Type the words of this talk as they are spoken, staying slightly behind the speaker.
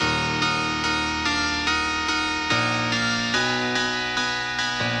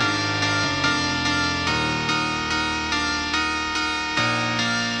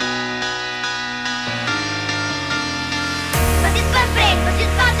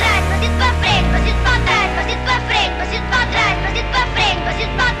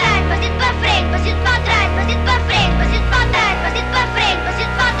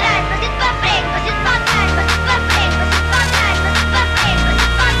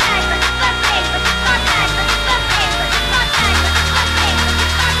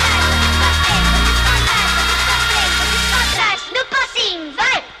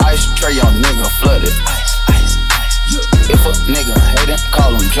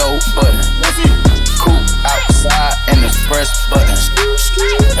Joe Budden. Coop outside and the press buttons.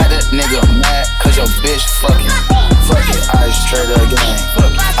 Got that nigga mad cause your bitch fucking. Fuck it, ice trader gang.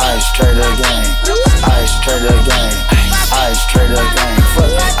 Ice trader gang. Ice trader gang. Ice trader gang.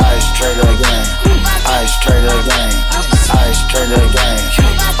 Fuck it, ice trader gang. Ice trader gang. Ice trader gang.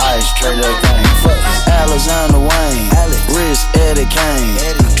 Ice trader gang. Fuck it, Alexander Wayne. Wrist Eddie Kane.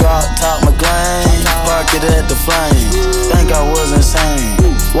 Drop top McLean. Park it at the flame. Think I was insane.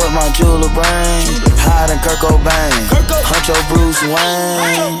 What my jeweler brain? Hide in Kurt Cobain. Huncho Bruce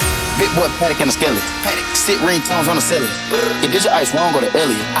Wayne. Big boy Paddock and a skillet. Sit ringtones on the celly. If this your ice wrong, go to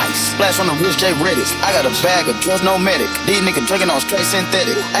Elliot. Ice splash on the wrist, J Reddish. I got a bag of drugs, no medic. These niggas drinking on straight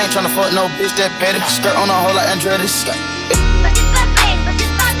synthetic. I ain't tryna fuck no bitch that petty. Skirt on a whole like Andretti's.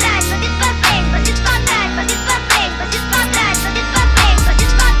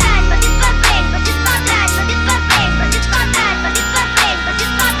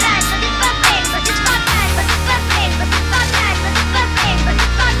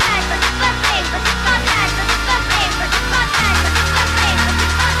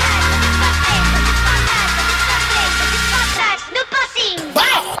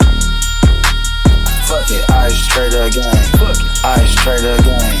 Ice trader gang, ice trader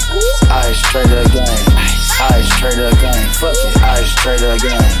gang, ice trader gang, ice trader gang, fuck it, ice trader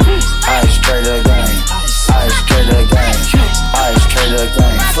gang, ice trader gang.